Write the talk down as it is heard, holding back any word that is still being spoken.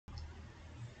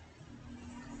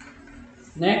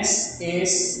Next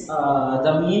is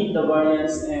the mean, the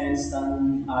variance, and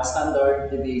standard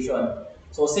deviation.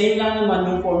 So same lang naman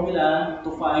yung formula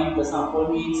to find the sample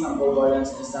mean, sample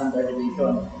variance, and standard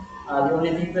deviation. The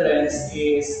only difference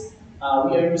is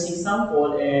we are using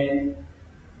sample and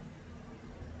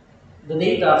the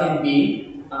data can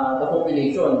be the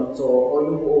population. So, o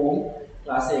yung buong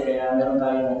klase, kaya meron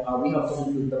tayong, we have to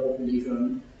compute the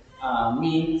population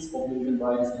means, population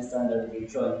variance, and standard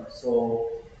deviation. So,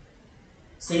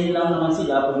 same lang naman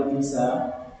sila pagdating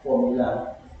sa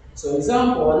formula. So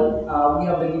example, we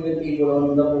have the given table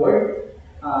on the board.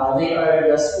 They are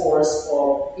the scores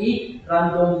of 8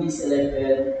 randomly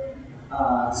selected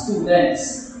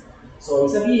students. So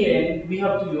sabihin, we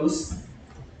have to use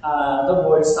the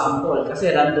board sample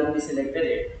kasi randomly selected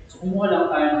eh. So kumuha lang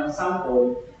tayo ng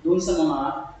sample dun sa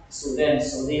mga students.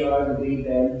 So they are the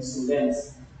graded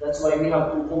students. That's why we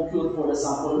have to compute for the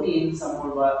sample mean,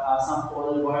 sample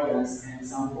variance, and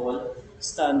sample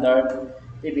standard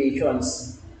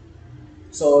deviations.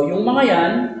 So yung mga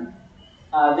yan,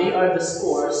 they are the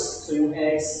scores. So yung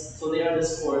X, so they are the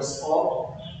scores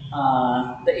of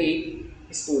the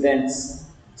 8 students.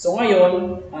 So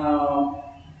ngayon,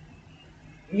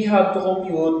 we have to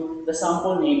compute the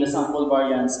sample mean, the sample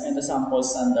variance, and the sample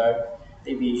standard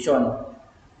deviation.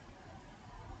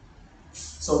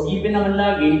 So given naman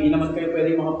lagi, hindi naman kayo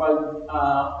pwede kung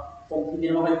hindi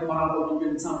naman kayo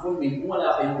makakapag-compute ng sample mean kung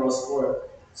wala kayong raw score.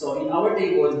 So in our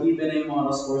table, given na yung mga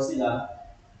raw scores nila,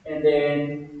 and then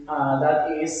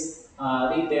that is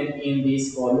written in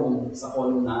this column, sa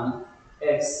column ng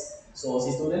X. So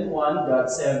si student 1 got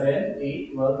 7,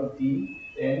 8, 12,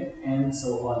 15, 10, and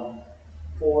so on.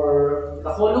 For the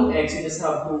column X, you just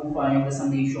have to find the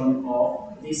summation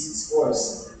of these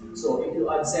scores. So if you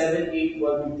add 7, 8,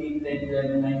 12, 15, 10,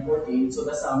 11, 9, 14, so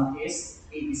the sum is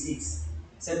 86.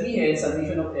 Sabihin,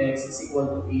 summation of X is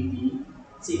equal to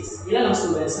 86. Ilan ang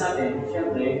students natin?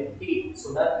 Siyempre, 8.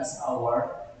 So that is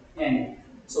our N.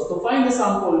 So to find the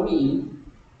sample mean,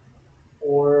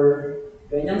 or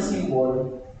ganyang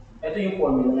symbol, ito yung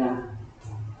formula niya.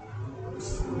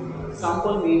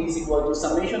 Sample mean is equal to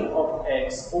summation of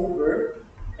X over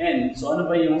N. So ano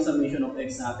ba yung summation of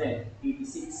X natin?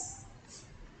 86.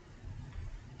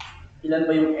 Ilan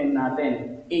ba yung N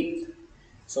natin? 8.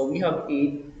 So we have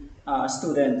 8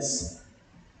 students.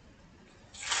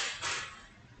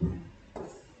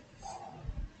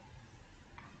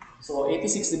 So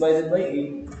 86 divided by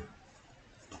 8.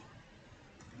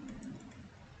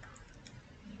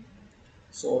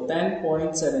 So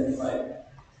 10.75.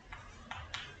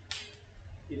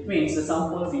 It means the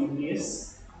sample mean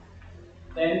is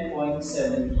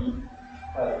 10.75.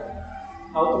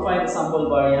 How to find the sample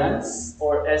variance,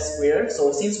 or S squared?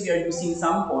 So since we are using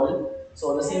sample,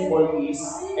 so the symbol is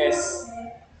S,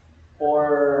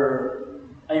 or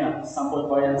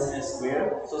sample variance S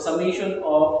squared. So summation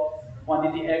of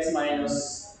quantity X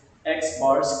minus X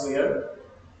bar squared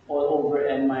all over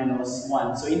N minus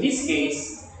 1. So in this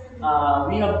case,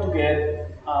 we have to compute,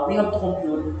 we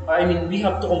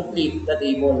have to complete the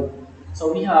table.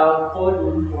 So we have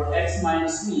column for X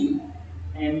minus mean,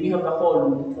 and we have a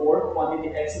column for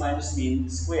quantity X minus mean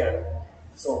square.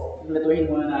 So, kumplituhin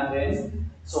muna natin.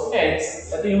 So, X,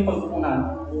 ito yung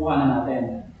kukuha na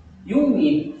natin. Yung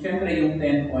mean, syempre yung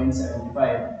 10.75.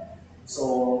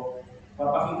 So,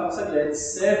 papakita ko saglit,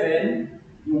 7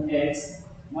 yung X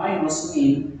minus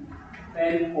mean,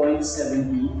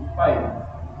 10.75.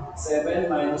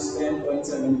 7 minus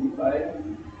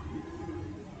 10.75.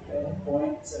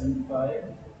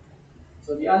 10.75.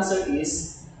 So the answer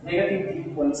is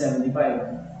negative 3.75.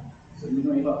 So hindi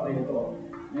mo ipapay ito.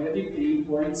 Negative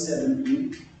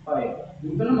 3.75.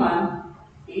 Dito naman,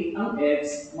 8 ang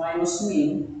X minus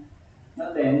mean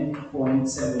na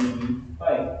 10.75.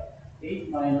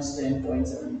 8 minus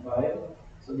 10.75.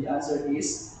 So the answer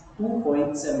is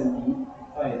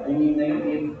 2.75. I mean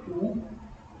negative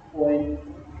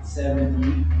 2.75.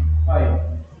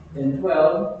 Then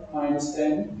 12 minus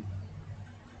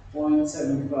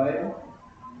 10.75.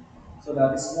 So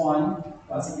that is 1,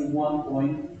 positive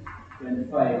 1.25.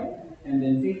 And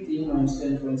then 15 minus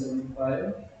 10.75.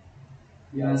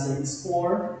 The answer is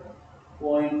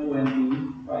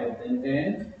 4.25. Then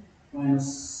 10 minus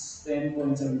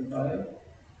 10.75.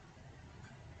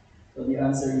 So the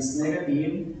answer is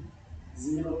negative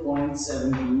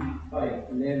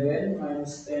 0.75. 11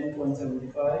 minus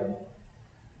 10.75.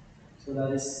 So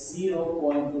that is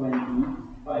 0.25.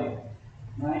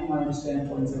 9 minus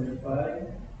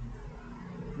 10.75.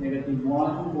 Negative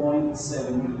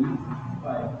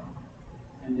 1.75.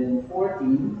 And then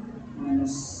 14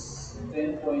 minus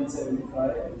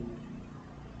 10.75.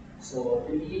 So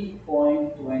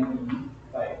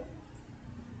 3.25.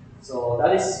 So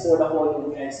that is for the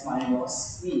column x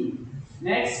minus e.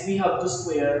 Next, we have to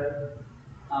square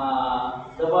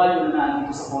the value na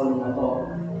nandito sa column na to.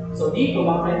 So dito,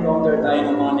 maka-encounter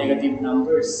tayo ng mga negative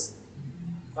numbers.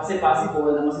 Kasi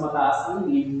possible na mas mataas ang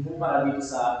need kumpara dito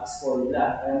sa score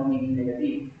nila, kaya magiging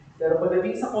negative. Pero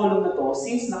pagdating sa column na to,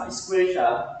 since naka-square siya,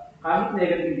 kahit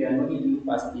negative yan, magiging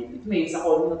positive. It means sa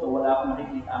column na to, wala akong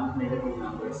makikita ang negative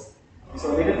numbers.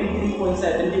 So negative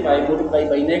 3.75 multiplied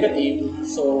by negative,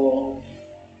 so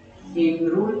in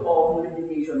rule of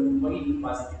multiplication, magiging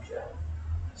positive siya.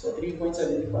 So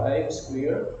 3.75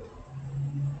 square,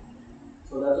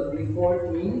 so that would be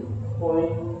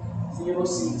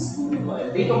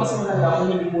 14.0625. Dito mas maganda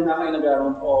kung hindi muna kayo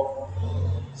nag-round off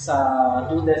sa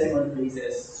 2 decimal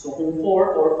places. So kung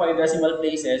 4 or 5 decimal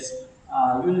places,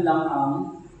 yun lang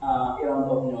ang i-round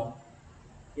off nyo.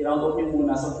 I-round off nyo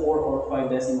muna sa 4 or 5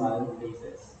 decimal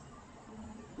places.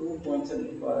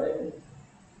 2.75.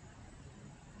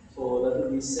 So that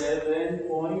would be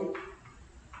 7.5625.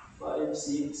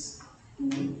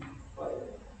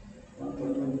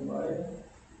 1.25.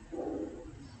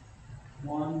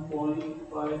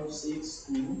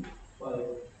 1.5625.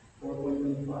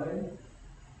 4.25.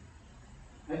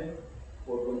 Okay?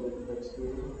 4.25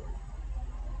 square.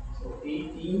 So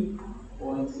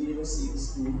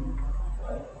 18.0625.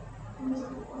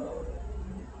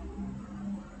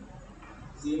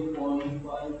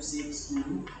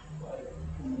 0.5625.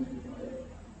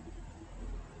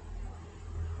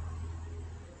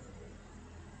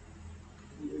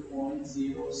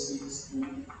 0.0625.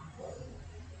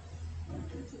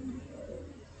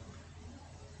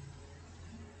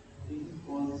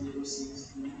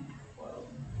 8.0625.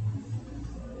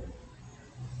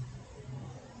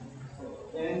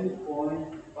 So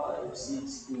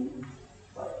 10.562.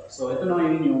 So ito na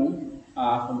ngayon yung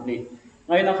complete.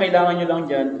 Ngayon ang kailangan nyo lang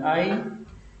dyan ay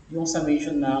yung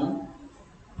summation ng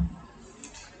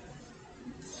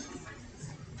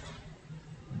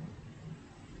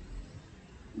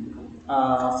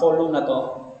column na to.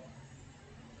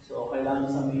 So kailangan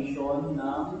yung summation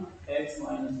ng x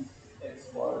minus x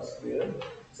bar square.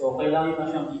 So kailangan na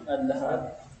siyang i-add lahat.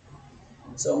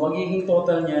 So magiging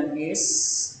total niyan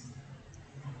is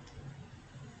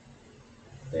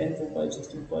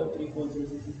 10.5625,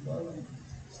 3.065,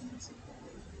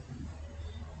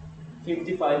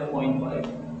 55.5.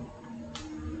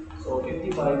 So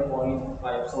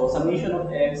 55.5. So summation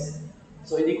of x.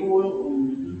 So hindi ko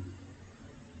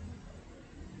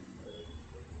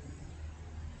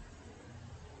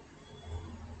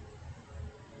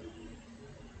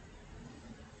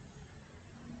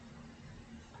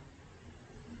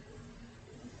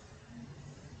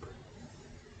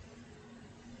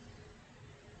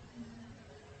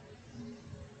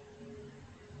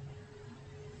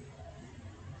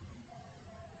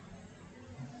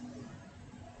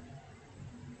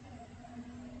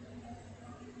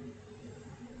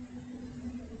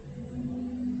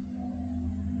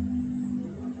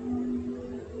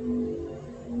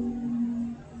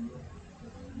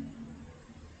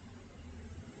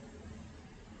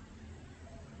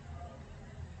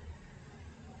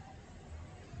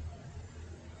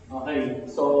okay,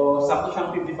 so sakto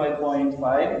siyang 55.5.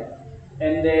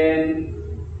 And then,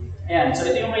 ayan, so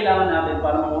ito yung kailangan natin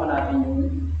para makuha natin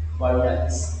yung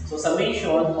variance. So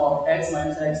summation of x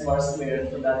minus x bar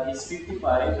squared, so that is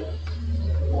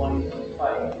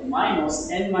 55.5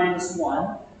 minus n minus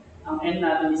 1. Ang n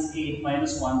natin is 8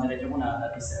 minus 1, diretso mo na,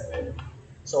 that is 7.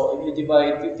 So if you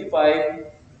divide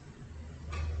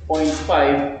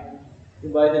 55.5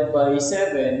 divided by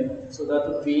 7, so that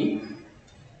would be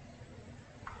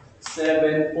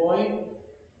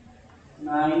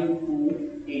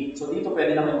 7.928. So dito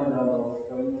pwede na kayo mag-round off.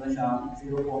 Gawin mo na siyang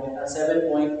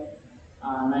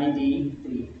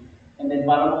 7.93. And then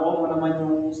para makuha mo naman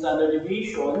yung standard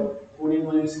deviation, kunin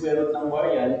mo yung square root ng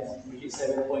variance, which is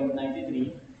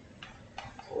 7.93.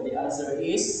 So the answer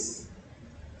is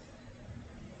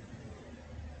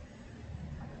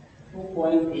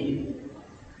 2.8.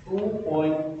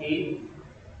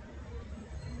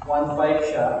 2.815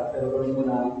 siya, pero gawin mo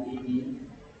ng 80.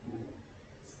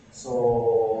 So,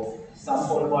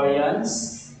 sample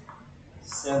variance,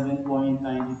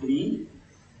 7.93.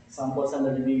 Sample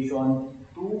standard deviation,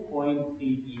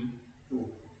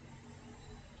 2.82.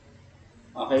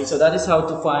 Okay, so that is how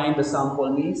to find the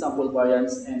sample mean, sample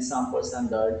variance, and sample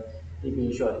standard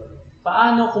deviation.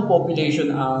 Paano kung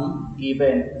population ang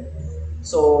given?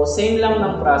 So, same lang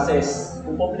ng process.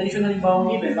 Kung population halimbawa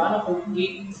ang given, paano kung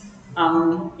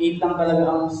 8 lang talaga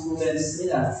ang students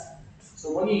nila?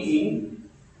 So, magiging,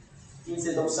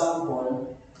 instead of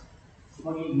sample,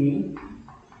 magiging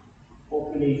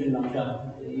population lang siya.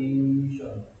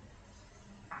 Population.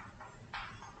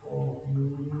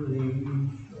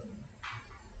 Population.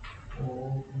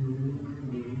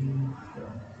 Population.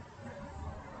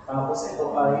 Tapos ito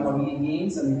ay magiging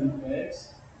sa limit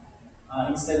x.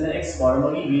 Instead na x bar,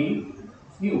 magiging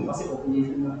mu kasi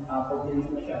population na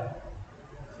siya.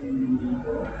 So yun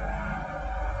dito.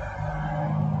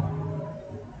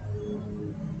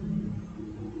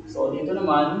 So dito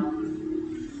naman,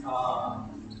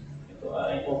 ito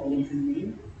ay population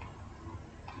mean,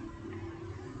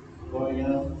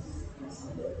 variance,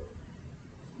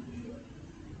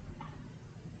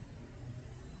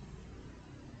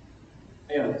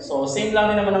 ayun. So same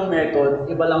lang din naman ang method,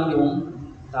 iba lang yung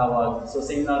tawag. So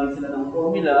same lang rin sila ng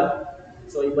formula.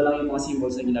 So iba lang yung mga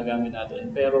symbols na ginagamit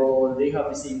natin. Pero they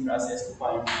have the same process to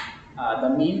find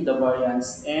the mean, the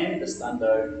variance, and the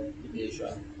standard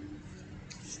deviation.